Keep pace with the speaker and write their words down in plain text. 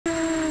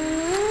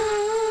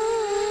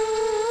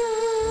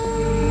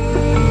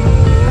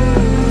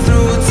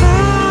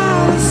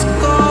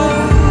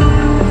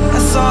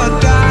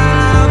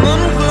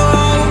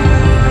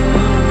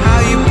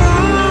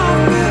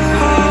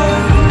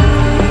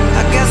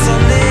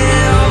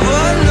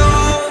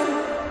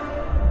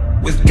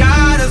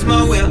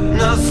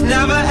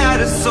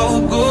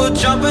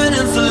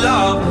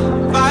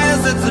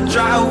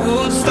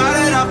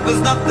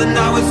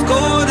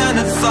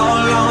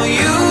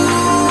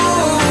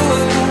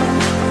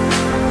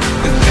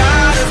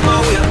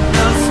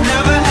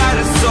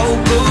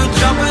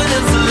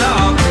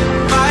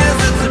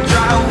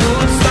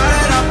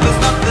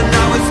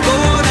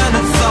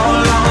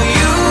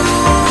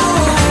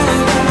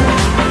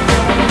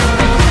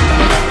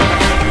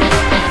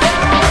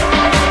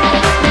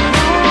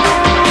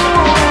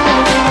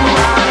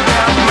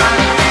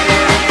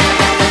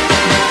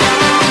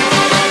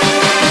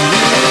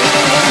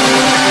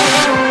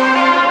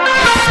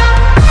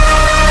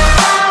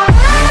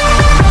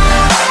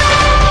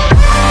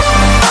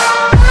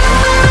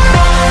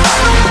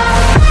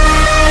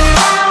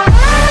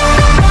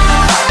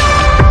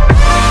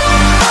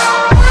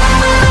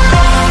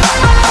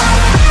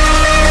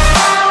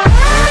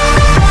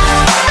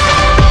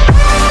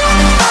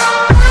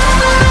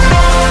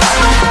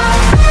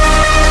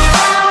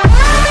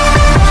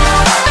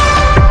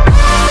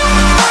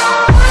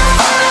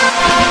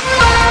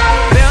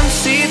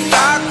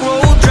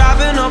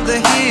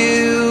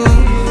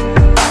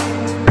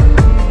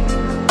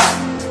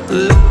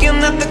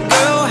Looking at the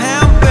girl,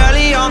 hand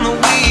barely on the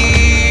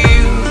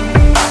wheel.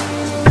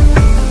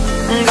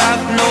 Got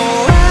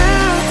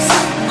nowhere to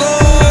go,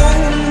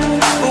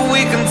 but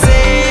we can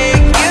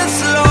take it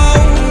slow.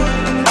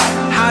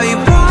 How you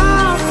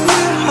brought me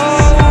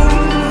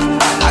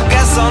home, I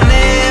guess I'll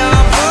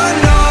never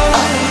know.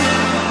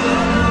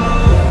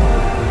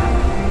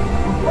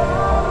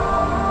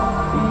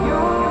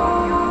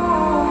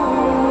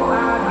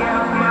 I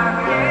got my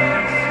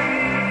gifts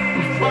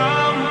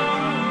from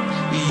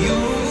you.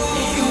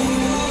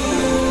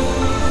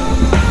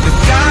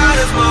 God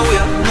is my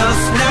witness,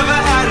 never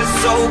had it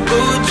so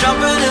good.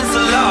 Jumping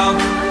into love,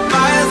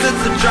 fires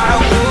into dry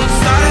wood.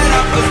 Started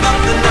up as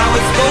nothing, now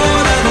it's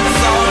good, and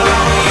it's all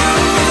on you.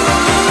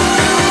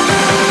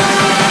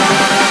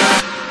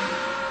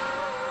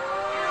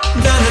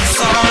 Then it's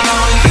all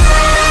on you.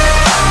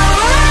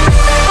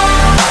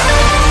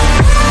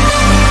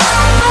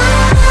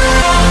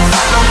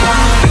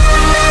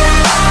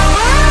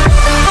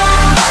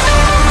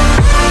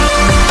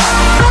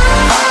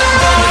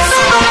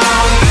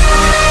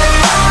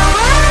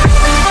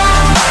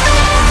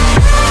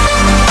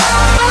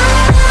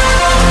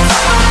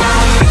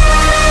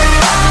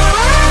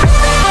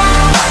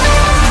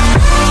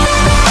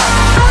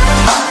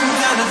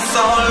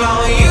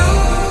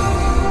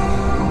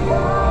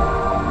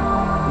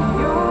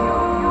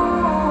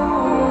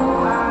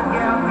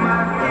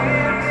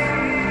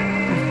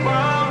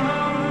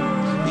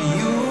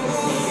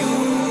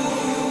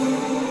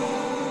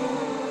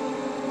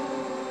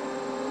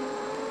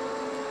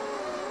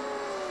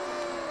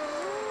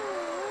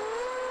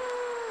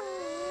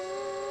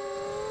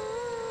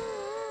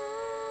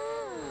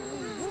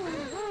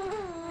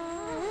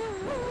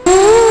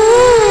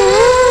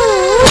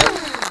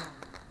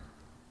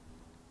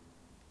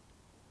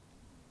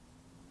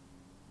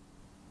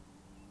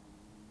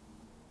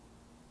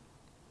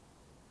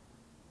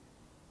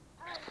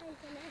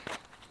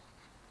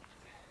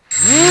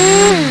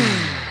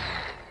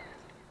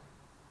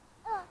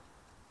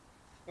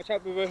 Watch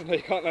out, Boo Boo,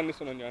 you can't land this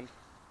one on your hand.